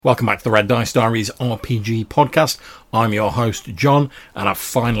Welcome back to the Red Dice Diaries RPG podcast. I'm your host, John, and I've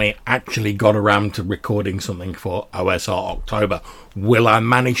finally actually got around to recording something for OSR October. Will I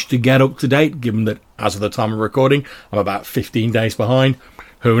manage to get up to date, given that as of the time of recording, I'm about 15 days behind?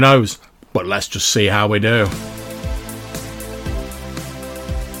 Who knows? But let's just see how we do.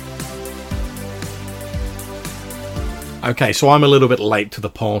 Okay, so I'm a little bit late to the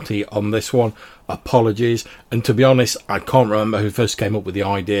party on this one. Apologies. And to be honest, I can't remember who first came up with the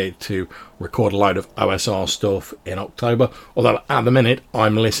idea to record a load of OSR stuff in October. Although at the minute,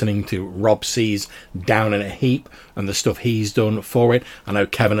 I'm listening to Rob C's Down in a Heap and the stuff he's done for it. I know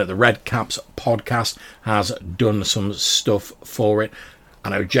Kevin at the Red Caps podcast has done some stuff for it. I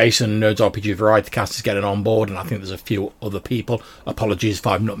know Jason, Nerds RPG Variety Cast, is getting on board, and I think there's a few other people. Apologies if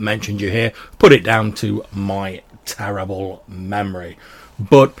I've not mentioned you here. Put it down to my terrible memory.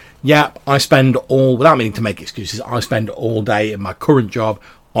 But yeah, I spend without meaning to make excuses, I spend all day in my current job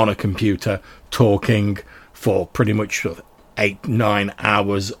on a computer talking for pretty much 8-9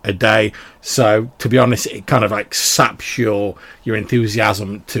 hours a day. So to be honest, it kind of like saps your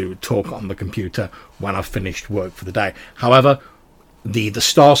enthusiasm to talk on the computer when I've finished work for the day. However, the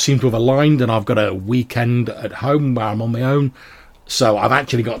stars seem to have aligned, and I've got a weekend at home where I'm on my own. So I've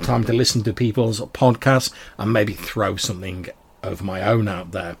actually got time to listen to people's podcasts and maybe throw something of my own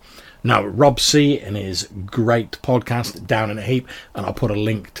out there. Now, Rob C in his great podcast, Down in a Heap, and I'll put a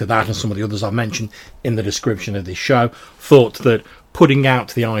link to that and some of the others I've mentioned in the description of this show, thought that putting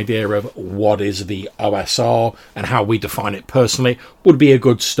out the idea of what is the OSR and how we define it personally would be a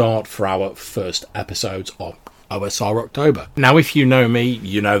good start for our first episodes of OSR October. Now, if you know me,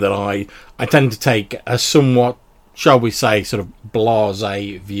 you know that I tend to take a somewhat, shall we say, sort of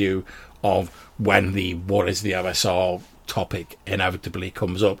blasé view of when the what is the OSR topic inevitably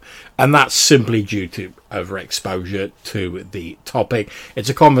comes up, and that's simply due to overexposure to the topic. It's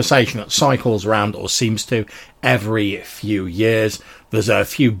a conversation that cycles around, or seems to, every few years. There's a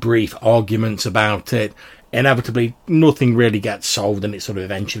few brief arguments about it. Inevitably, nothing really gets solved, and it sort of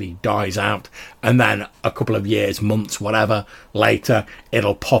eventually dies out. And then a couple of years, months, whatever, later,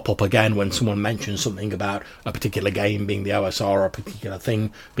 it'll pop up again when someone mentions something about a particular game being the OSR or a particular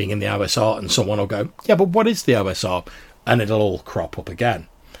thing being in the OSR, and someone will go, yeah, but what is the OSR? And it'll all crop up again.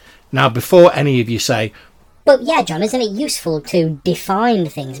 Now, before any of you say, but yeah, John, isn't it useful to define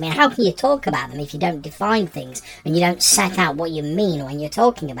things? I mean, how can you talk about them if you don't define things and you don't set out what you mean when you're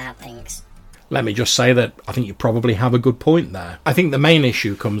talking about things? Let me just say that I think you probably have a good point there. I think the main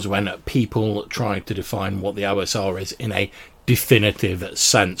issue comes when people try to define what the OSR is in a definitive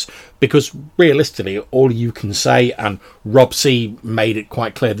sense, because realistically all you can say, and Rob C made it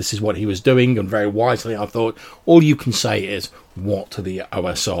quite clear this is what he was doing, and very wisely I thought, all you can say is what the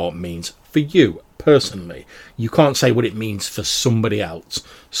OSR means for you personally. You can't say what it means for somebody else.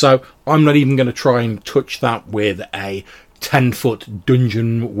 So I'm not even going to try and touch that with a 10-foot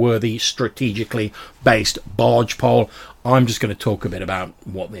dungeon-worthy, strategically based barge pole. I'm just going to talk a bit about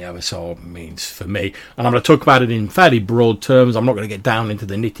what the OSR means for me. And I'm going to talk about it in fairly broad terms. I'm not going to get down into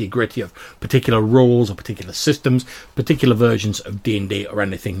the nitty-gritty of particular rules or particular systems, particular versions of D&D or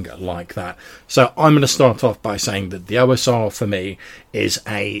anything like that. So I'm going to start off by saying that the OSR for me is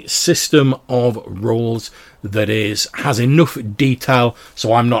a system of rules that has enough detail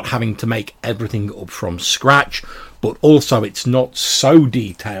so I'm not having to make everything up from scratch, but also it's not so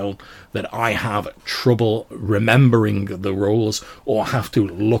detailed that I have trouble remembering the rules or have to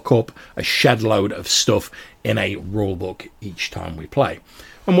look up a shed load of stuff in a rule book each time we play.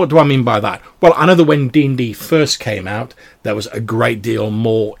 And what do I mean by that? Well, I know that when D&D first came out, there was a great deal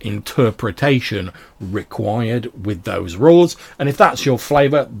more interpretation required with those rules. And if that's your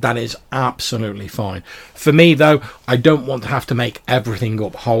flavour, that is absolutely fine. For me, though, I don't want to have to make everything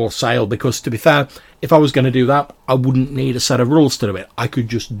up wholesale, because, to be fair, if I was going to do that, I wouldn't need a set of rules to do it. I could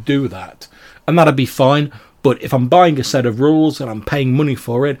just do that, and that'd be fine. But if I'm buying a set of rules and I'm paying money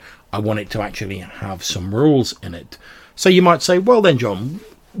for it, I want it to actually have some rules in it. So you might say, well then, John,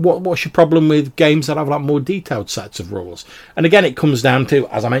 what's your problem with games that have like more detailed sets of rules? And again, it comes down to,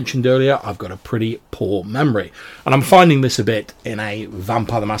 as I mentioned earlier, I've got a pretty poor memory. And I'm finding this a bit in a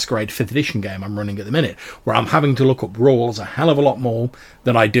Vampire the Masquerade 5th edition game I'm running at the minute, where I'm having to look up rules a hell of a lot more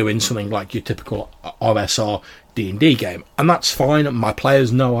than I do in something like your typical OSR D&D game. And that's fine. My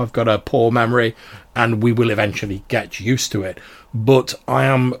players know I've got a poor memory, and we will eventually get used to it. But I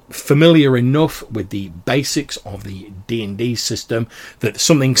am familiar enough with the basics of the D&D system that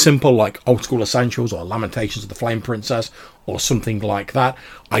something simple like Old School Essentials or Lamentations of the Flame Princess or something like that,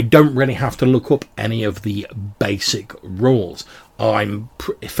 I don't really have to look up any of the basic rules. I'm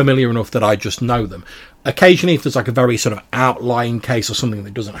familiar enough that I just know them. Occasionally, if there's like a very sort of outlying case or something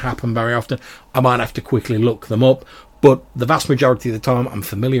that doesn't happen very often, I might have to quickly look them up. But the vast majority of the time, I'm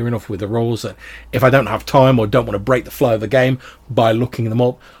familiar enough with the rules that if I don't have time or don't want to break the flow of the game by looking them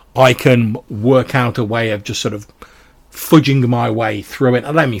up, I can work out a way of just sort of fudging my way through it.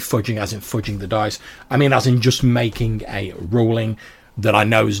 I don't mean fudging as in fudging the dice. I mean as in just making a ruling that I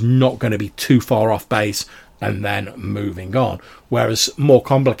know is not going to be too far off base and then moving on. Whereas more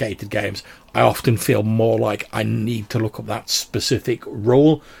complicated games, I often feel more like I need to look up that specific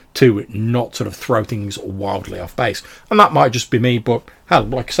rule to not sort of throw things wildly off base. And that might just be me, but hell,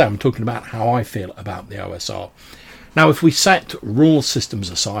 like I say, I'm talking about how I feel about the OSR. Now, if we set rule systems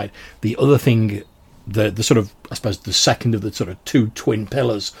aside, the other thing, the sort of, I suppose, the second of the sort of two twin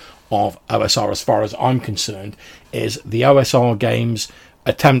pillars of OSR, as far as I'm concerned, is the OSR games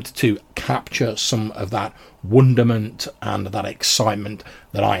attempt to capture some of that wonderment and that excitement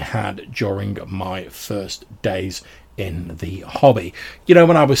that I had during my first days in the hobby. You know,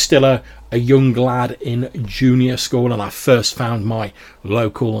 when I was still a young lad in junior school and I first found my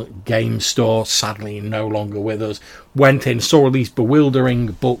local game store, sadly no longer with us, went in, saw all these bewildering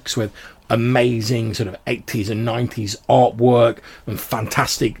books with amazing sort of 80s and 90s artwork and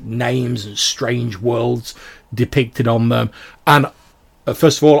fantastic names and strange worlds depicted on them. And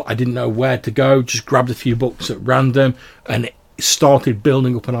first of all, I didn't know where to go, just grabbed a few books at random and started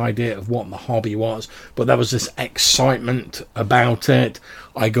building up an idea of what the hobby was. But there was this excitement about it.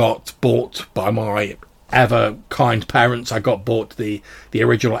 I got bought by my ever kind parents. I got bought the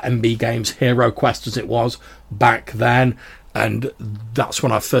original MB Games Hero Quest, as it was back then. And that's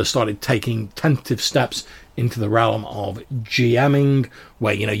when I first started taking tentative steps into the realm of GMing,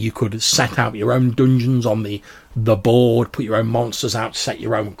 where, you know, you could set out your own dungeons on the board, put your own monsters out, set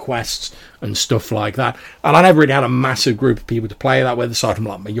your own quests and stuff like that. And I never really had a massive group of people to play that with, aside from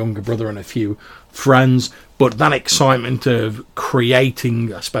like my younger brother and a few friends. But that excitement of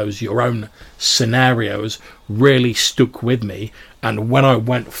creating, I suppose, your own scenarios really stuck with me. And when I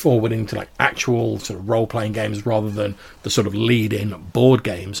went forward into like actual sort of role-playing games rather than the sort of lead-in board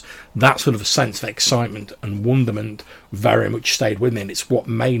games, that sort of sense of excitement and wonderment very much stayed with me. And it's what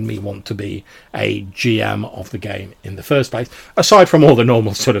made me want to be a GM of the game in the first place. Aside from all the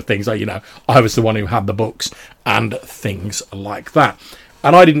normal sort of things, like, you know, I was the one who had the books and things like that.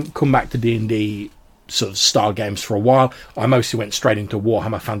 And I didn't come back to D&D sort of style games for a while. I mostly went straight into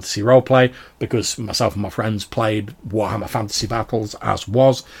Warhammer Fantasy Roleplay because myself and my friends played Warhammer Fantasy Battles as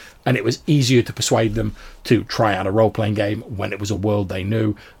was, and it was easier to persuade them to try out a role-playing game when it was a world they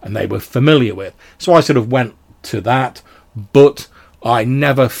knew and they were familiar with. So I sort of went to that, but I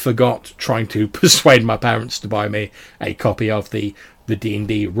never forgot trying to persuade my parents to buy me a copy of the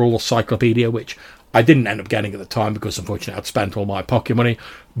D&D Rule Cyclopedia, which I didn't end up getting at the time because unfortunately I'd spent all my pocket money,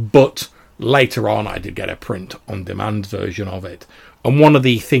 but later on I did get a print-on-demand version of it. And one of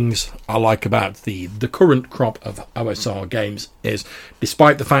the things I like about the current crop of OSR games is,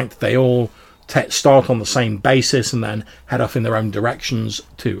 despite the fact that they all start on the same basis and then head off in their own directions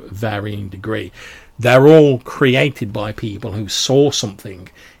to varying degree, they're all created by people who saw something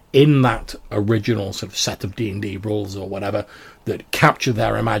in that original sort of set of D&D rules or whatever that captured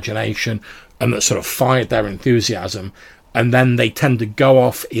their imagination and that sort of fired their enthusiasm. And then they tend to go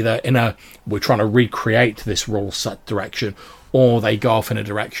off either in a, we're trying to recreate this rule set direction, or they go off in a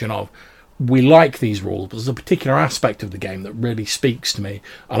direction of, we like these rules, but there's a particular aspect of the game that really speaks to me,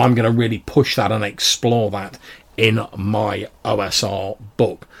 and I'm going to really push that and explore that in my OSR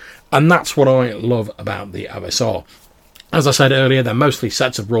book. And that's what I love about the OSR. As I said earlier, they're mostly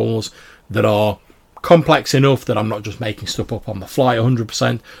sets of rules that are complex enough that I'm not just making stuff up on the fly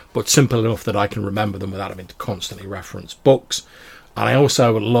 100%, but simple enough that I can remember them without having to constantly reference books. And I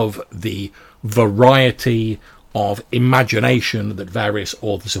also love the variety of imagination that various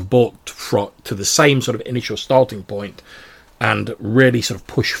authors have brought to the same sort of initial starting point and really sort of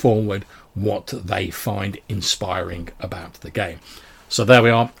push forward what they find inspiring about the game. So there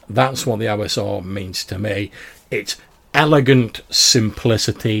we are. That's what the OSR means to me. It's elegant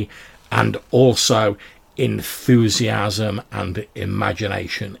simplicity and also enthusiasm and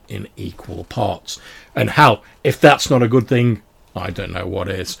imagination in equal parts. And hell, if that's not a good thing, I don't know what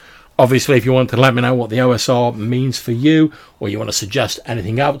is. Obviously, if you want to let me know what the OSR means for you, or you want to suggest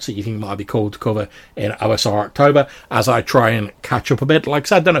anything else that you think might be cool to cover in OSR October, as I try and catch up a bit. Like I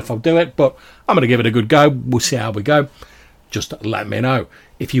said, I don't know if I'll do it, but I'm going to give it a good go. We'll see how we go. Just let me know.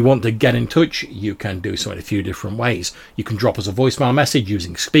 If you want to get in touch, you can do so in a few different ways. You can drop us a voicemail message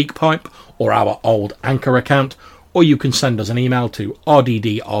using SpeakPipe or our old Anchor account, or you can send us an email to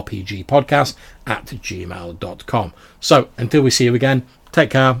rddrpgpodcast@gmail.com. So, until we see you again,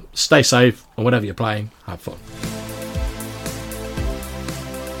 Take care, stay safe, and whatever you're playing, have fun.